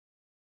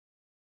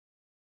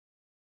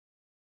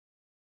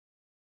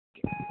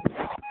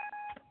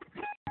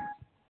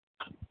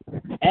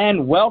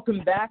And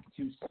welcome back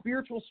to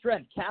Spiritual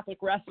Strength Catholic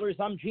Wrestlers.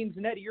 I'm Gene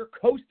Zanetti, your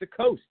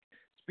coast-to-coast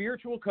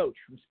spiritual coach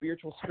from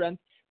Spiritual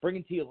Strength,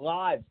 bringing to you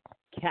live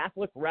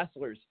Catholic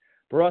Wrestlers,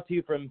 brought to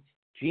you from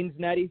Gene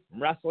Zanetti,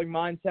 from Wrestling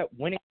Mindset,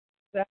 Winning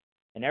Mindset,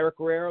 and Eric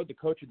Guerrero, the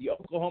coach of the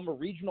Oklahoma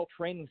Regional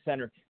Training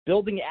Center,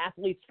 building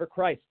athletes for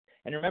Christ.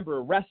 And remember,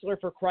 a wrestler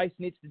for Christ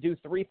needs to do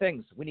three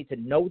things. We need to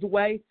know the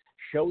way,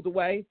 show the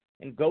way,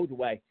 and go the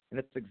way. And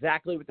that's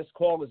exactly what this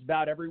call is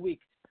about every week.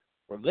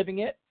 We're living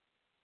it,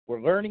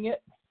 we're learning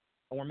it,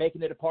 and we're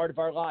making it a part of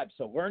our lives.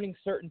 So learning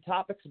certain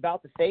topics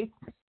about the faith,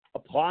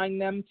 applying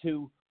them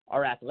to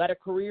our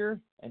athletic career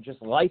and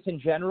just life in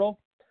general,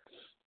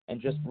 and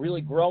just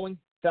really growing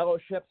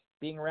fellowship,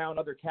 being around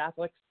other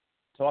Catholics,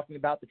 talking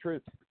about the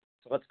truth.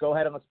 So let's go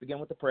ahead and let's begin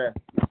with the prayer.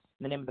 In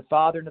the name of the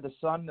Father, and of the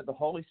Son, and of the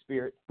Holy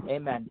Spirit,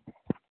 amen.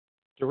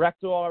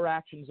 Direct all our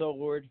actions, O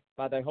Lord,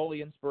 by thy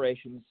holy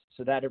inspirations,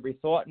 so that every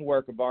thought and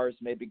work of ours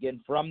may begin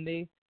from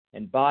thee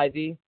and by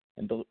thee,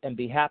 and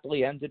be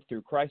happily ended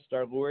through Christ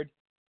our Lord.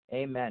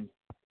 Amen.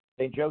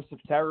 St. Joseph,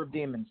 terror of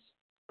demons,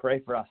 pray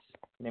for us.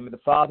 In the name of the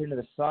Father, and of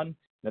the Son,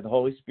 and of the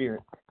Holy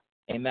Spirit.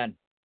 Amen.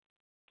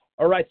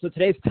 All right, so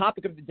today's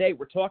topic of the day,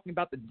 we're talking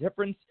about the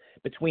difference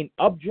between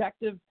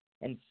objective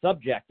and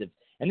subjective.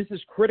 And this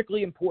is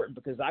critically important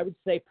because I would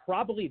say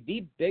probably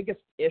the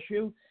biggest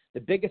issue,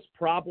 the biggest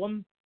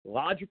problem,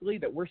 logically,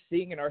 that we're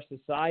seeing in our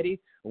society,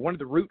 or one of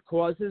the root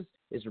causes,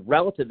 is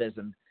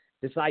relativism.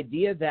 This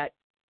idea that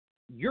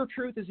your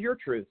truth is your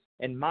truth,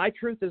 and my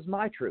truth is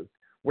my truth.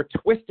 We're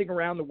twisting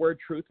around the word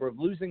truth. We're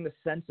losing the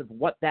sense of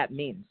what that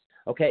means.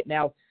 Okay,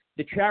 now,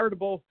 the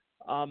charitable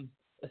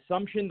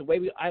assumption, the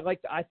way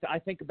I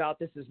think about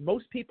this is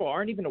most people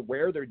aren't even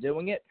aware they're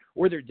doing it,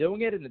 or they're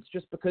doing it, and it's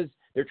just because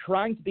they're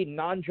trying to be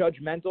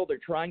non-judgmental. They're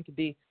trying to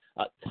be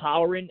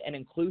tolerant and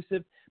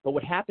inclusive. But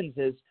what happens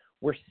is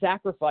we're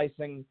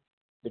sacrificing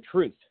the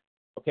truth.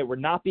 Okay, we're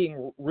not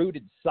being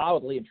rooted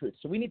solidly in truth.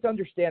 So we need to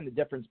understand the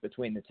difference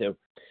between the two.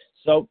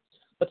 So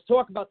let's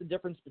talk about the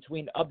difference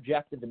between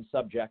objective and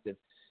subjective.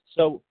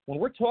 So when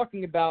we're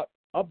talking about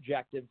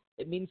objective,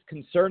 it means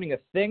concerning a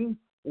thing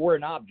or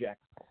an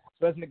object.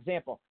 So as an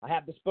example, I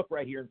have this book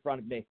right here in front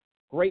of me.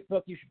 Great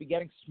book you should be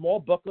getting. Small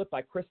booklet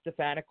by Chris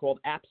Stefanick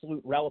called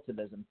Absolute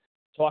Relativism.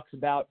 Talks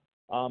about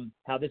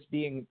how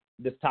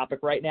this topic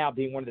right now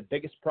being one of the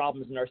biggest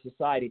problems in our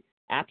society,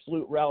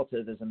 absolute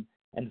relativism.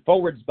 And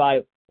forwards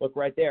by, look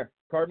right there,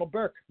 Cardinal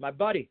Burke, my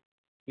buddy.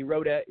 He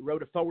wrote a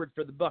forward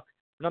for the book.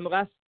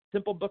 Nonetheless,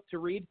 simple book to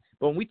read.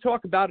 But when we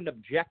talk about an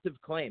objective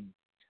claim,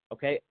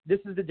 okay, this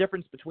is the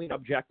difference between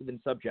objective and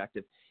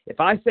subjective. If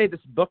I say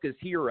this book is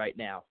here right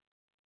now,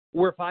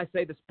 or if I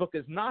say this book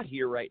is not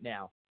here right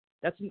now,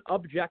 that's an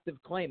objective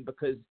claim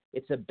because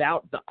it's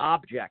about the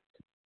object,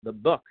 the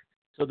book.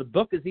 So the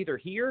book is either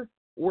here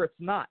or it's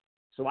not.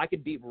 So I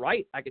could be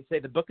right. I could say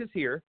the book is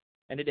here,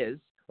 and it is,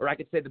 or I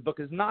could say the book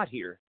is not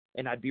here,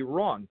 and I'd be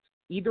wrong.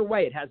 Either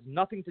way, it has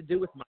nothing to do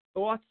with my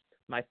thoughts,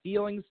 my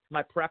feelings,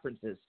 my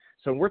preferences.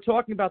 So when we're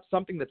talking about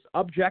something that's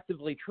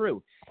objectively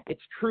true,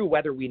 it's true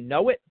whether we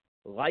know it,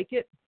 like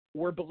it,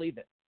 or believe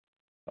it.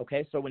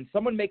 Okay, so when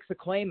someone makes a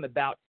claim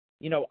about,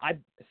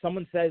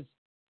 someone says,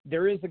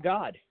 there is a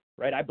God,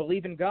 right? I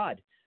believe in God,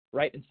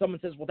 right? And someone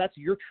says, well, that's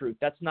your truth.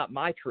 That's not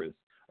my truth.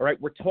 All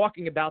right, we're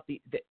talking about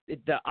the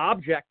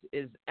object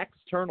is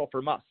external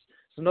from us.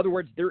 So in other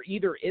words, there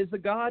either is a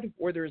God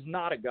or there is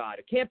not a God.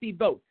 It can't be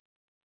both,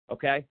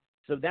 okay?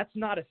 So that's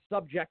not a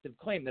subjective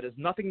claim. That has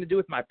nothing to do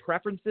with my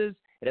preferences.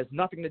 It has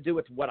nothing to do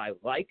with what I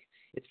like.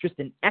 It's just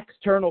an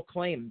external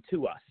claim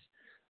to us,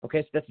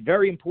 okay? So that's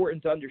very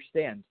important to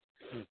understand,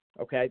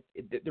 okay?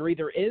 There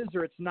either is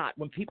or it's not.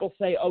 When people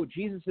say, oh,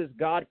 Jesus is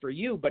God for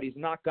you, but he's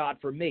not God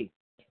for me,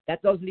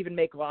 that doesn't even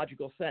make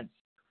logical sense.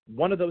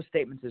 One of those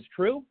statements is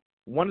true.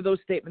 One of those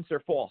statements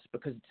are false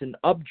because it's an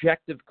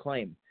objective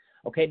claim.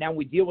 Okay, now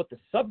we deal with the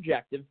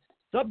subjective.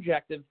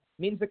 Subjective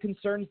means it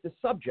concerns the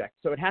subject,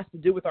 so it has to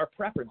do with our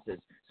preferences.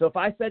 So if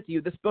I said to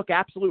you, this book,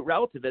 Absolute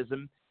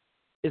Relativism,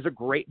 is a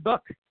great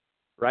book,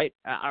 right?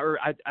 Or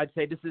I'd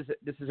say this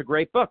is a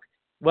great book.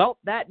 Well,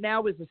 that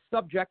now is a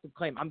subjective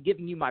claim. I'm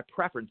giving you my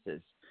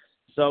preferences.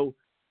 So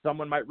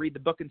someone might read the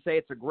book and say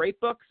it's a great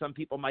book. Some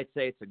people might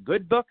say it's a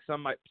good book.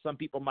 Some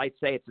people might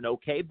say it's an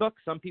okay book.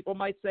 Some people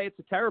might say it's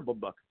a terrible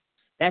book.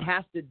 That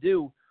has to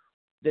do,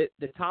 the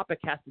topic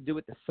has to do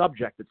with the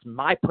subject. It's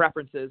my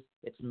preferences.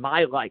 It's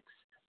my likes.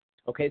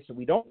 Okay, so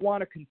we don't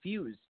want to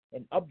confuse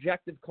an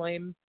objective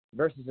claim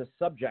versus a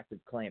subjective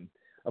claim.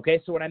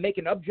 Okay, so when I make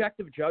an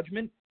objective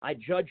judgment, I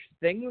judge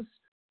things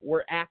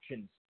or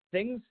actions.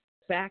 Things,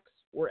 facts,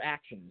 or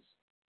actions.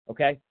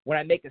 Okay, when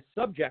I make a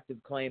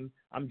subjective claim,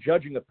 I'm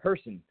judging a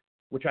person,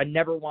 which I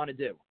never want to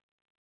do.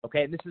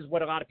 Okay, and this is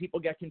what a lot of people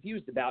get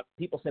confused about.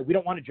 People say, we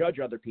don't want to judge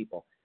other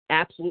people.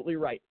 Absolutely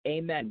right.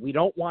 Amen. We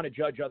don't want to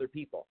judge other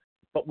people,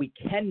 but we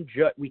can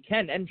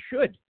and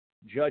should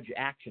judge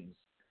actions.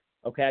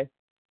 Okay?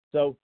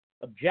 So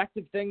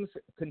objective things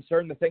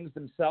concern the things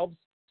themselves.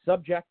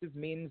 Subjective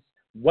means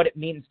what it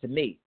means to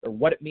me or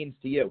what it means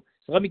to you.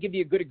 So let me give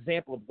you a good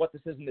example of what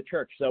this is in the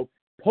church. So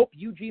Pope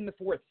Eugene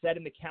IV said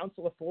in the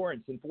Council of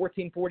Florence in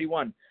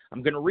 1441,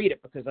 I'm going to read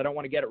it because I don't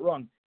want to get it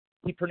wrong.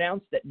 He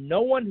pronounced that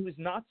no one who is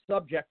not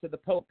subject to the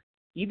Pope,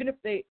 even if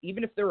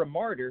they're a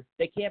martyr,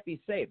 they can't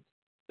be saved.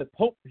 The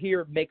Pope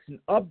here makes an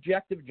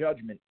objective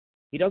judgment.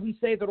 He doesn't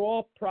say that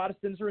all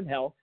Protestants are in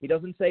hell. He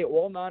doesn't say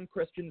all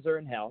non-Christians are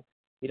in hell.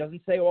 He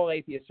doesn't say all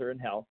atheists are in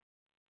hell.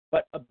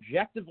 But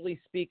objectively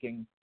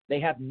speaking, they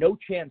have no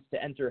chance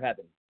to enter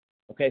heaven.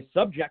 Okay,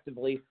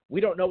 subjectively,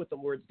 we don't know what the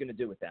Lord's going to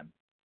do with them.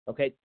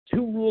 Okay,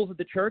 2 rules of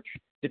the church.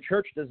 The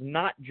church does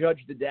not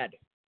judge the dead.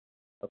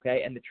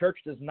 Okay, and the church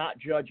does not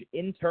judge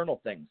internal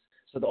things.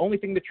 So the only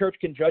thing the church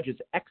can judge is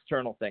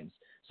external things.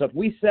 So if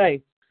we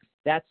say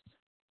that's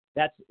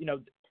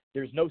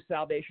there's no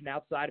salvation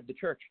outside of the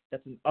church,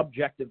 that's an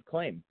objective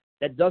claim.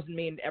 That doesn't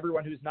mean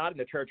everyone who's not in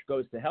the church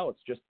goes to hell.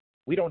 It's just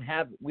we don't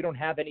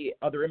have any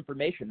other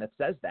information that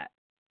says that.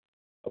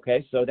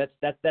 Okay, so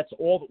that's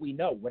all that we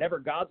know. Whatever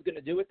God's going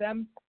to do with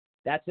them,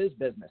 that's his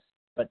business.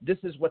 But this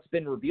is what's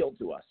been revealed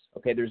to us.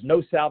 Okay, there's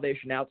no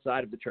salvation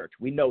outside of the church.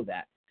 We know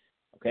that.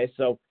 Okay,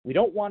 so we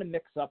don't want to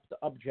mix up the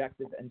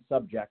objective and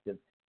subjective.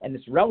 And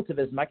this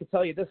relativism, I can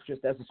tell you this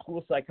just as a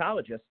school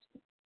psychologist,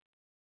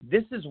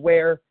 this is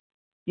where,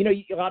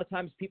 a lot of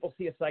times people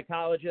see a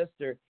psychologist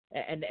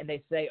and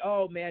they say,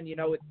 oh man,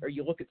 or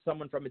you look at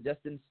someone from a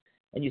distance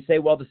and you say,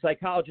 well, the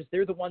psychologists,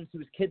 they're the ones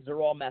whose kids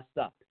are all messed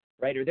up,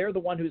 right? Or they're the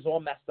one who's all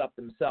messed up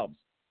themselves.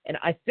 And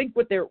I think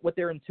what they're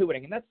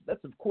intuiting, and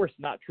that's of course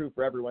not true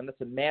for everyone.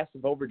 That's a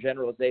massive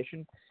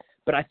overgeneralization.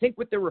 But I think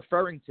what they're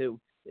referring to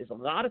is a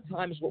lot of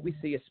times what we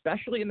see,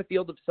 especially in the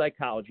field of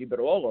psychology, but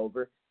all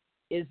over,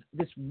 is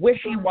this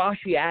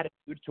wishy-washy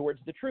attitude towards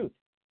the truth.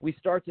 We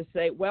start to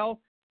say, well,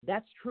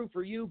 that's true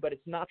for you, but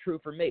it's not true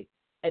for me.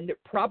 And they're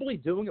probably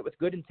doing it with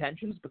good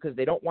intentions because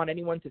they don't want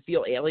anyone to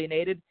feel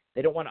alienated.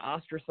 They don't want to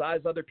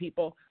ostracize other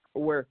people,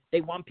 or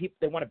they want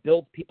to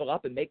build people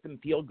up and make them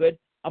feel good.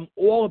 I'm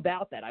all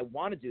about that. I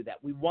want to do that.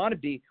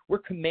 We're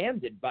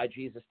commanded by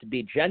Jesus to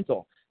be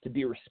gentle, to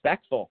be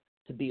respectful,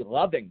 to be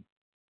loving.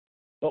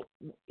 But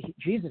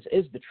Jesus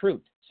is the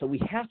truth, so we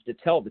have to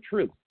tell the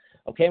truth.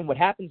 Okay, and what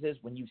happens is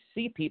when you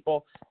see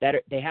people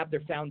they have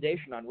their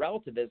foundation on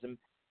relativism,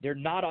 they're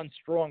not on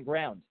strong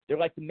ground. They're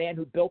like the man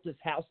who built his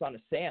house on the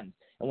sand.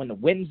 And when the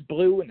winds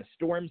blew and the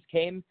storms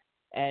came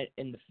and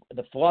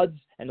the floods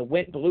and the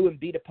wind blew and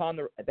beat upon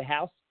the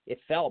house, it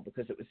fell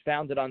because it was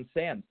founded on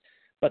sand.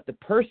 But the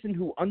person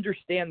who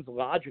understands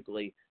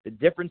logically the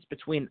difference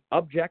between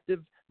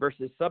objective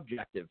versus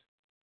subjective,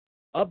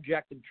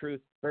 objective truth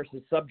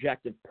versus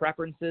subjective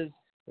preferences,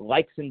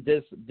 likes and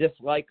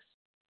dislikes,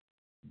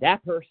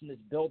 that person is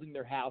building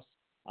their house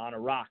on a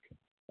rock.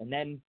 And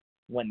then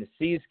when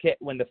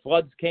the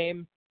floods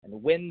came and the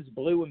winds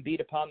blew and beat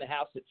upon the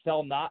house, it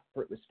fell not,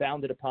 for it was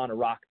founded upon a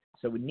rock.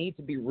 So we need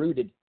to be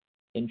rooted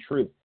in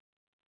truth.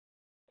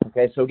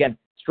 Okay, so again,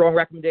 strong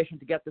recommendation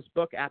to get this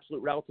book,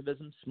 Absolute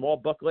Relativism, small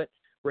booklet,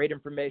 great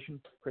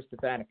information, Chris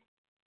Stefanik.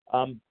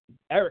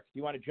 Eric, do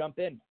you want to jump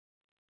in?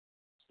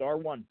 Star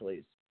 1,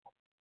 please.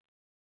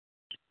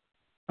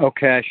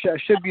 Okay, I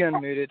should be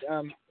unmuted.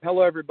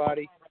 Hello,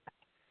 everybody.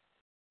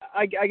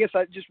 I guess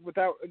I just,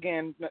 without,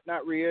 again,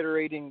 not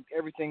reiterating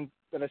everything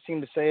that I seem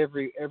to say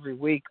every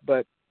week,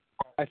 but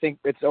I think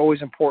it's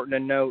always important to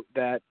note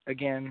that,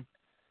 again,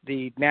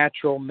 the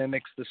natural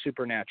mimics the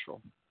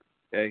supernatural.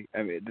 Okay,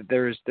 I mean,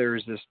 there's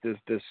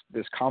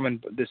this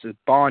common, this is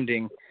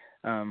bonding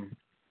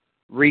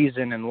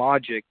reason and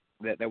logic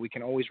that we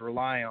can always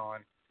rely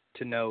on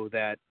to know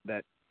that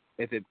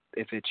if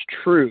it's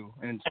true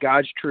and it's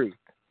God's truth,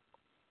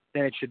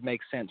 then it should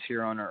make sense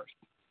here on earth.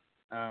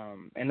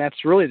 And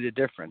that's really the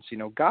difference.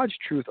 God's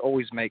truth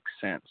always makes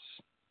sense.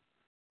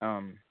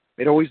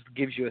 It always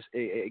gives you a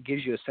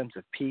sense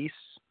of peace.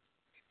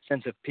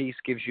 Sense of peace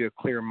gives you a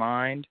clear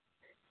mind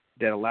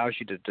that allows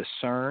you to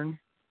discern,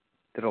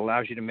 that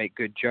allows you to make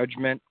good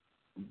judgment,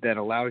 that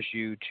allows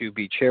you to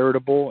be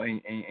charitable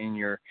in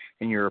your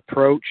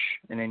approach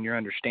and in your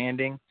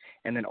understanding,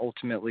 and then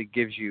ultimately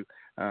gives you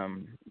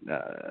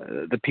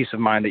the peace of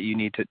mind that you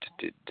need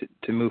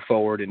to move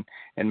forward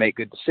and make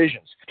good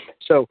decisions.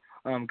 So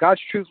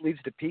God's truth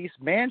leads to peace.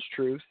 Man's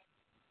truth,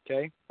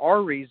 okay,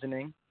 our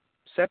reasoning,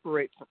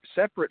 separate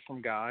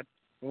from God,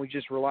 when we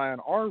just rely on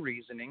our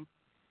reasoning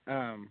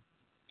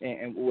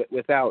and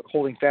without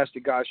holding fast to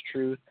God's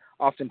truth,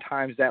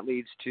 oftentimes that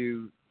leads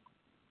to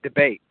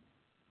debate.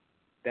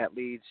 That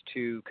leads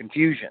to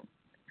confusion.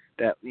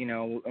 That,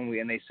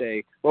 and they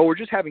say, well, we're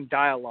just having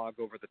dialogue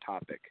over the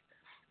topic.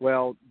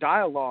 Well,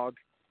 dialogue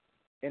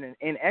in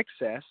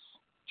excess,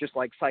 just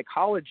like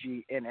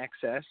psychology in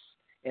excess,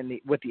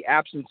 with the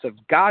absence of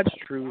God's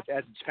truth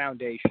as its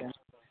foundation,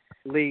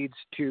 leads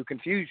to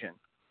confusion.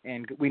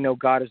 And we know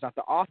God is not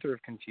the author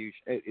of confusion.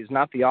 Is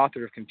not the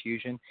author of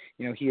confusion.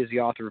 He is the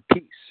author of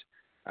peace.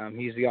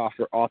 He is the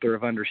author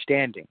of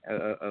understanding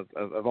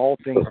of all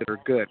things that are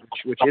good,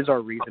 which is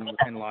our reason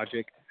and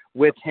logic,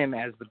 with Him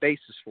as the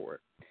basis for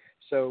it.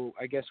 So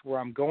I guess where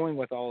I'm going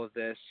with all of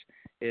this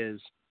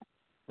is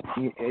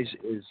when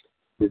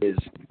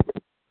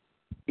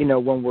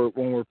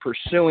we're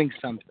pursuing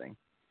something,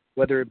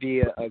 whether it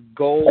be a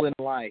goal in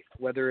life,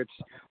 whether it's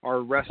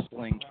our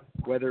wrestling,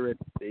 whether it's,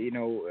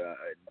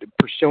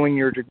 pursuing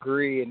your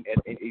degree in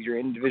your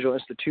individual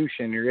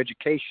institution, your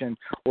education,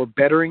 or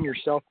bettering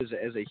yourself as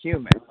a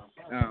human.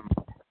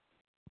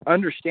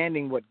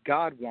 Understanding what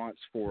God wants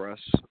for us,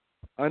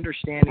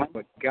 understanding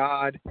what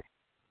God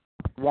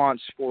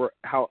wants for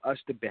how us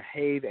to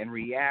behave and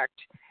react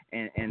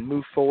and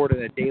move forward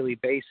on a daily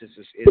basis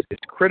is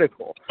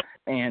critical.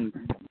 And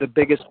the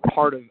biggest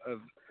part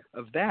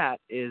of that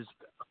is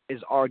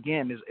our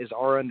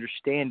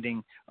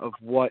understanding of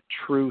what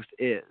truth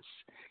is.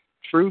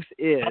 Truth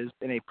is,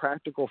 in a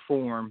practical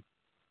form,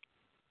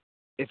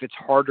 if it's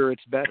harder,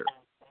 it's better.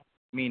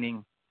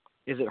 Meaning,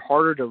 is it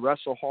harder to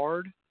wrestle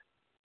hard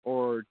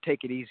or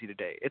take it easy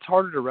today? It's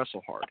harder to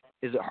wrestle hard.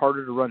 Is it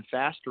harder to run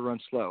fast or run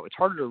slow? It's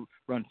harder to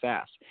run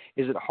fast.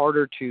 Is it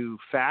harder to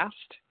fast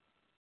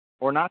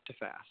or not to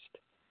fast?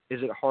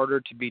 Is it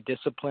harder to be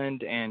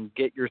disciplined and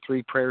get your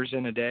 3 prayers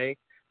in a day?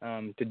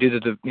 To do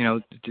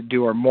to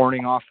do our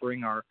morning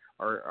offering,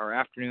 our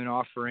afternoon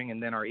offering,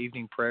 and then our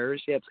evening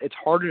prayers. Yeah, it's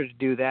harder to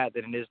do that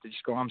than it is to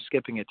just go, I'm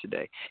skipping it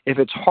today. If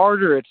it's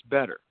harder, it's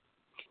better.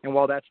 And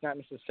while that's not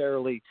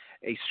necessarily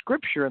a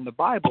scripture in the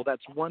Bible,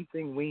 that's one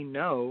thing we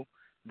know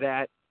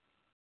that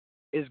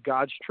is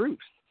God's truth.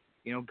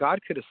 God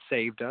could have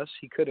saved us.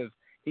 He could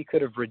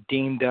have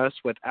redeemed us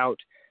without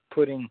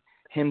putting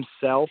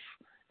Himself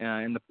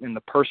in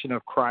the person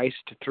of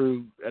Christ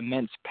through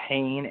immense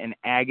pain and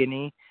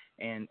agony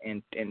and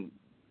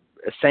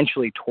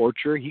essentially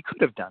torture. He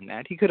could have done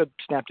that. He could have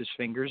snapped his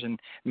fingers and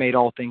made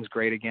all things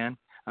great again.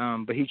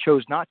 But He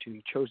chose not to.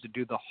 He chose to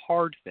do the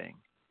hard thing.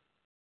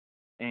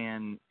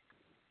 And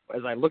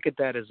as I look at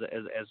that as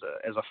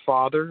a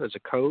father, as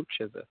a coach,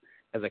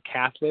 as a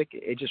Catholic,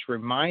 it just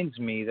reminds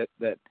me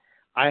that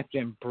I have to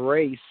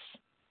embrace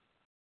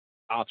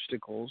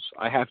obstacles.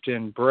 I have to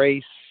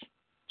embrace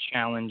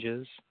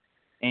challenges,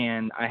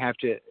 and I have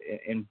to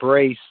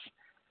embrace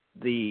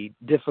the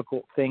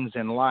difficult things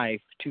in life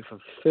to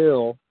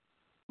fulfill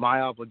my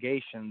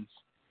obligations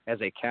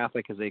as a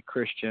Catholic, as a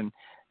Christian,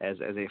 as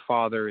a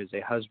father, as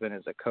a husband,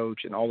 as a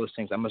coach, and all those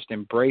things. I must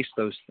embrace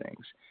those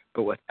things,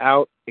 but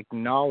without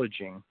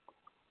acknowledging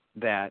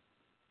that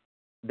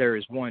there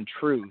is one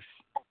truth,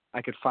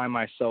 I could find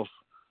myself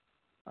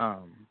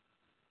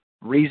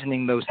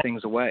reasoning those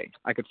things away.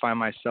 I could find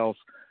myself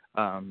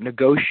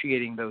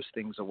negotiating those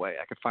things away.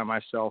 I could find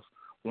myself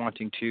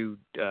wanting to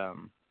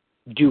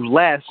do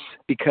less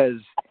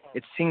because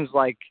it seems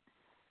like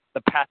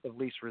the path of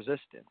least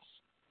resistance.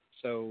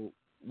 So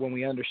when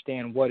we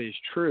understand what is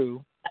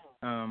true,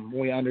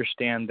 we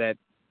understand that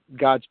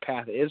God's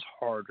path is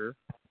harder,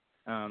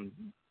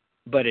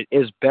 but it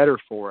is better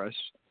for us,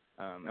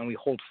 and we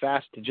hold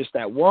fast to just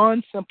that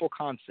one simple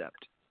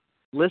concept.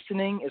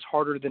 Listening is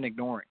harder than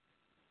ignoring.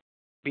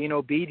 Being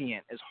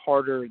obedient is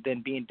harder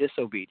than being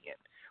disobedient.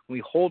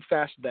 We hold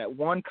fast to that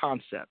one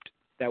concept,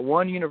 that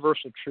one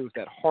universal truth,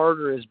 that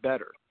harder is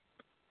better.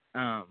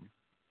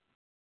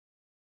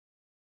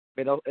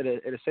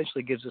 It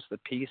essentially gives us the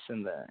peace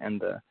and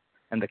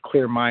the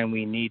clear mind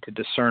we need to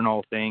discern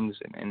all things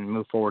and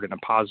move forward in a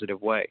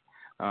positive way.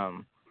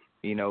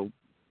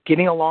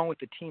 Getting along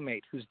with a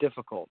teammate who's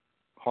difficult,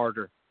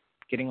 harder.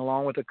 Getting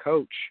along with a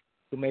coach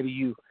who maybe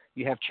you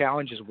have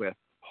challenges with,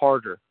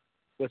 harder.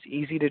 What's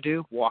easy to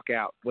do? Walk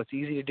out. What's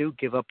easy to do?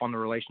 Give up on the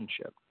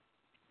relationship.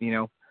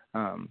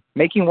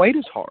 Making weight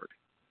is hard.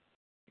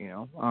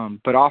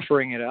 But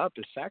offering it up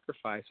is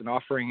sacrifice, and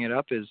offering it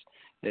up is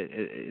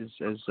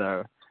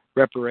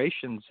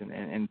reparations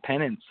and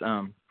penance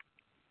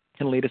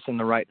can lead us in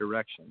the right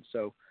direction.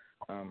 So,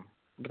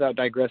 without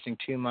digressing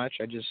too much,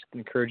 I just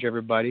encourage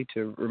everybody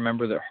to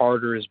remember that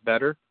harder is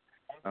better.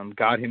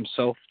 God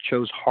Himself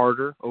chose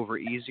harder over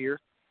easier,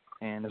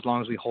 and as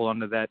long as we hold on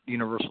to that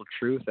universal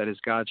truth, that is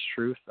God's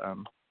truth,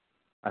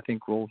 I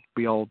think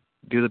we all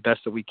do the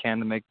best that we can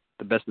to make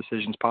the best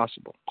decisions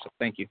possible. So,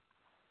 thank you.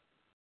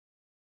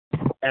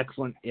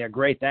 Excellent. Yeah,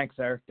 great. Thanks,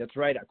 Eric. That's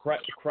right.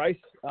 Christ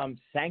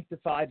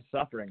sanctified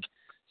suffering.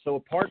 So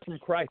apart from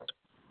Christ,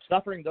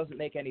 suffering doesn't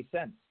make any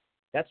sense.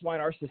 That's why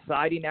in our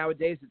society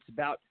nowadays, it's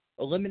about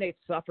eliminate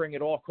suffering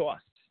at all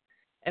costs.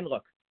 And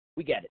look,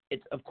 we get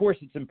it. Of course,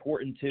 it's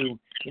important to,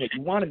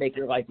 you want to make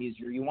your life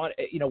easier. You want,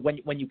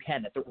 when you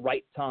can, at the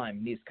right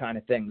time, these kind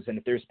of things. And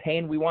if there's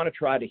pain, we want to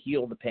try to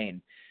heal the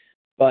pain.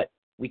 But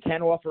we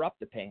can offer up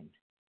the pain.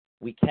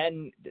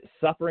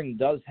 Suffering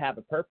does have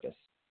a purpose.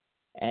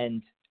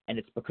 And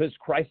it's because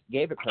Christ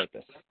gave a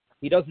purpose.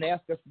 He doesn't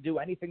ask us to do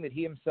anything that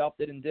He Himself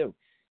didn't do.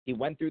 He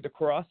went through the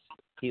cross,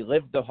 He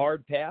lived the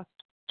hard path,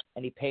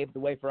 and He paved the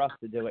way for us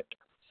to do it.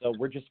 So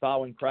we're just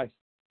following Christ.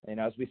 And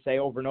as we say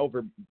over and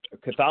over,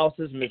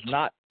 Catholicism is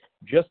not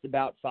just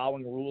about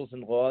following rules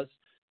and laws.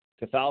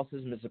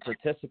 Catholicism is a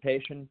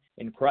participation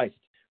in Christ.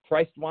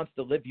 Christ wants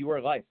to live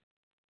your life.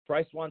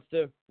 Christ wants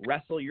to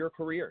wrestle your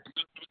career.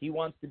 He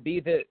wants to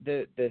be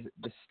the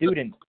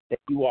student that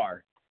you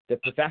are, the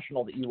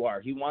professional that you are.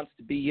 He wants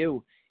to be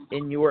you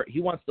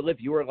He wants to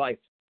live your life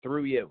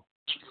through you.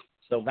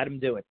 So let Him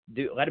do it.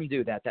 Let Him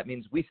do that. That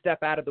means we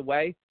step out of the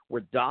way. We're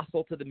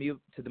docile to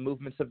the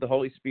movements of the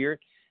Holy Spirit,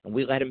 and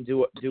we let him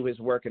do his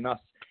work in us.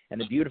 And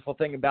the beautiful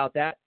thing about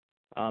that,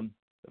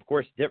 of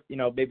course,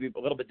 maybe a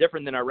little bit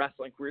different than our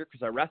wrestling career,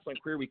 because our wrestling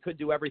career, we could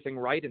do everything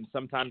right, and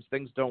sometimes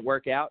things don't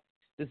work out.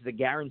 This is a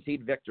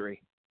guaranteed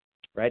victory,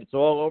 right? It's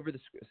all over the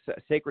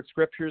sacred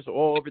scriptures,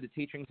 all over the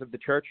teachings of the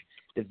church.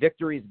 The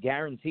victory is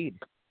guaranteed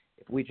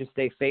if we just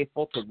stay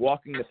faithful to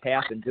walking the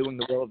path and doing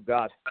the will of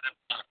God.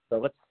 So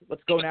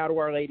let's go now to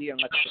Our Lady,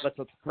 and let's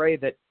pray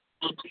that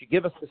she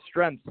give us the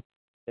strength,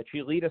 that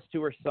she lead us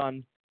to her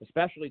Son,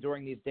 especially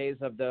during these days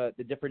of the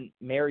different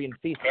Marian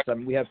feasts.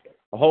 We have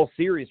a whole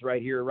series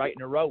right here, right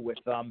in a row, with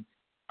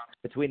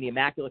between the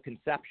Immaculate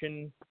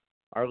Conception,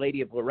 Our Lady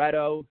of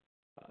Loreto,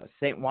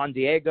 St. Juan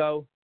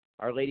Diego,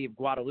 Our Lady of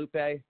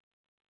Guadalupe,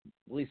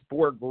 at least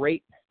 4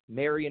 great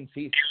Marian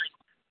feasts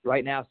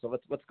right now. So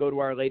let's go to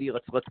Our Lady.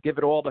 Let's give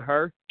it all to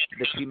her,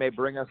 that she may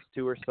bring us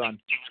to her Son.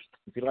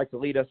 If you'd like to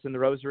lead us in the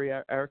Rosary,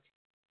 Eric.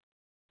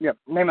 Yep.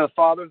 In the name of the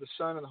Father, the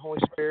Son, and the Holy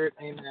Spirit.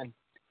 Amen.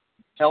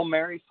 Hail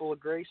Mary, full of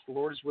grace, the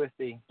Lord is with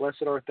thee.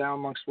 Blessed art thou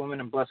amongst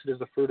women, and blessed is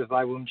the fruit of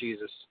thy womb,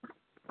 Jesus.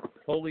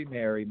 Holy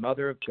Mary,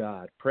 Mother of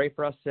God, pray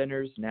for us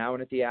sinners, now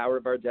and at the hour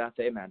of our death.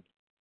 Amen.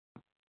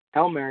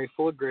 Hail Mary,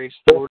 full of grace,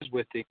 the Lord is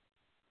with thee.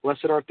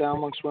 Blessed art thou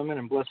amongst women,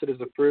 and blessed is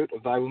the fruit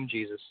of thy womb,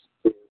 Jesus.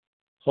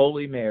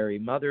 Holy Mary,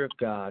 Mother of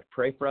God,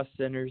 pray for us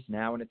sinners,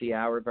 now and at the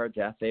hour of our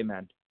death.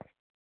 Amen.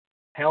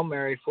 Hail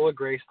Mary, full of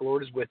grace, the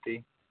Lord is with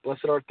thee.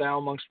 Blessed art thou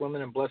amongst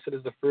women, and blessed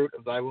is the fruit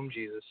of thy womb,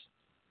 Jesus.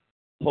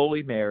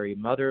 Holy Mary,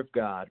 Mother of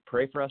God,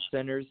 pray for us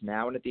sinners,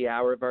 now and at the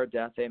hour of our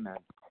death. Amen.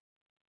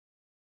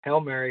 Hail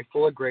Mary,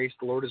 full of grace,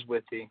 the Lord is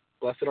with thee.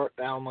 Blessed art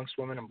thou amongst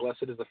women, and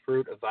blessed is the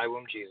fruit of thy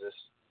womb, Jesus.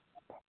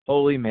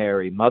 Holy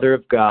Mary, Mother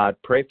of God,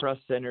 pray for us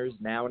sinners,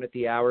 now and at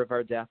the hour of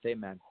our death.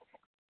 Amen.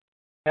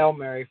 Hail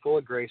Mary, full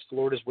of grace, the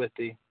Lord is with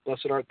thee.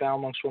 Blessed art thou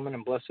amongst women,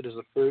 and blessed is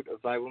the fruit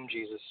of thy womb,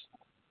 Jesus.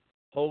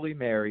 Holy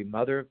Mary,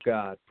 Mother of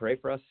God, pray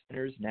for us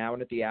sinners, now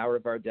and at the hour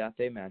of our death.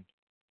 Amen.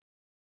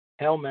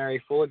 Hail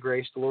Mary, full of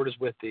grace, the Lord is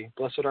with thee.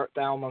 Blessed art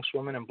thou amongst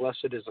women, and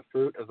blessed is the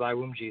fruit of thy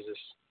womb, Jesus.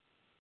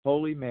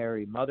 Holy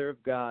Mary, Mother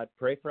of God,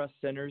 pray for us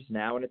sinners,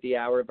 now and at the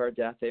hour of our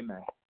death.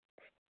 Amen.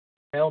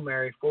 Hail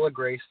Mary, full of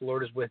grace, the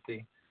Lord is with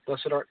thee.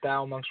 Blessed art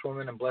thou amongst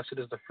women, and blessed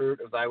is the fruit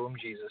of thy womb,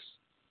 Jesus.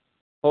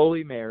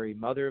 Holy Mary,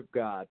 Mother of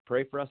God,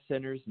 pray for us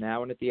sinners,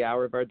 now and at the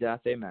hour of our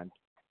death. Amen.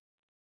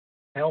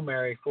 Hail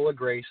Mary, full of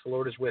grace, the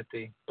Lord is with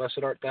thee. Blessed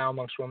art thou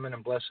amongst women,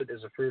 and blessed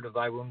is the fruit of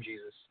thy womb,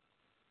 Jesus.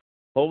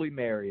 Holy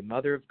Mary,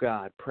 Mother of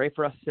God, pray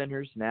for us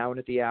sinners, now and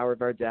at the hour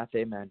of our death.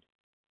 Amen.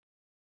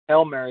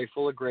 Hail Mary,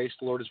 full of grace,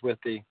 the Lord is with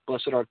thee.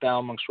 Blessed art thou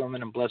amongst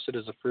women, and blessed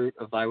is the fruit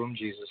of thy womb,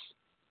 Jesus.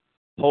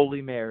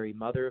 Holy Mary,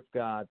 Mother of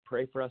God,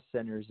 pray for us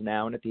sinners,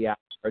 now and at the hour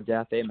of our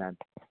death. Amen.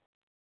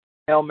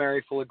 Hail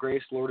Mary, full of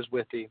grace, the Lord is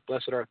with thee.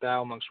 Blessed art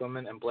thou amongst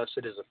women, and blessed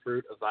is the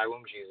fruit of thy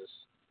womb, Jesus.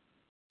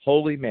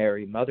 Holy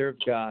Mary, Mother of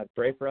God,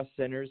 pray for us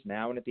sinners,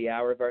 now and at the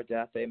hour of our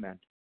death. Amen.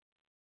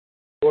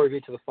 Glory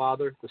be to the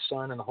Father, the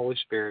Son, and the Holy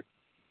Spirit.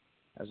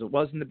 As it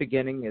was in the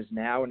beginning, is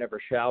now, and ever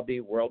shall be,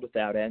 world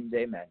without end.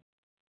 Amen.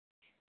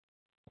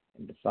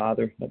 And the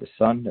Father, and the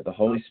Son, and the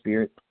Holy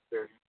Spirit.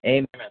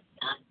 Amen.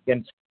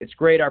 Again, it's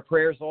great, our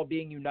prayers all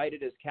being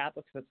united as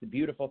Catholics. That's the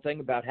beautiful thing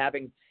about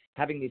having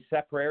these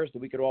set prayers, that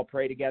we could all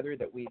pray together,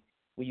 that we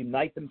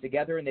unite them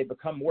together, and they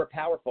become more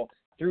powerful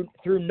through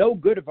no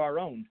good of our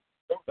own,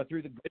 but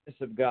through the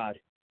goodness of God.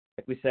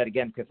 Like we said,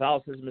 again,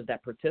 Catholicism is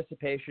that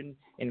participation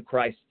in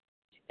Christ,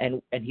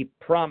 and he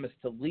promised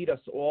to lead us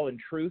all in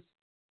truth,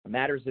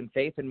 matters in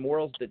faith and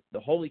morals, that the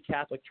Holy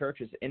Catholic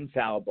Church is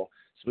infallible.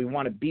 So we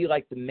want to be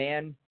like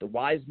the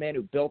wise man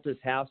who built his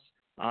house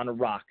on a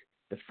rock,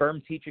 the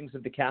firm teachings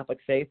of the Catholic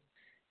faith,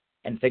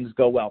 and things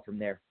go well from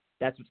there.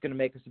 That's what's going to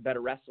make us a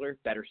better wrestler,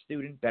 better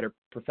student, better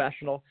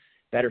professional,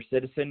 better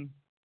citizen,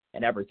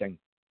 and everything.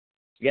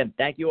 Again,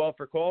 thank you all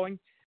for calling.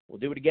 We'll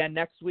do it again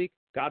next week.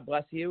 God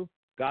bless you.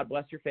 God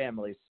bless your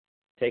families.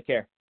 Take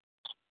care.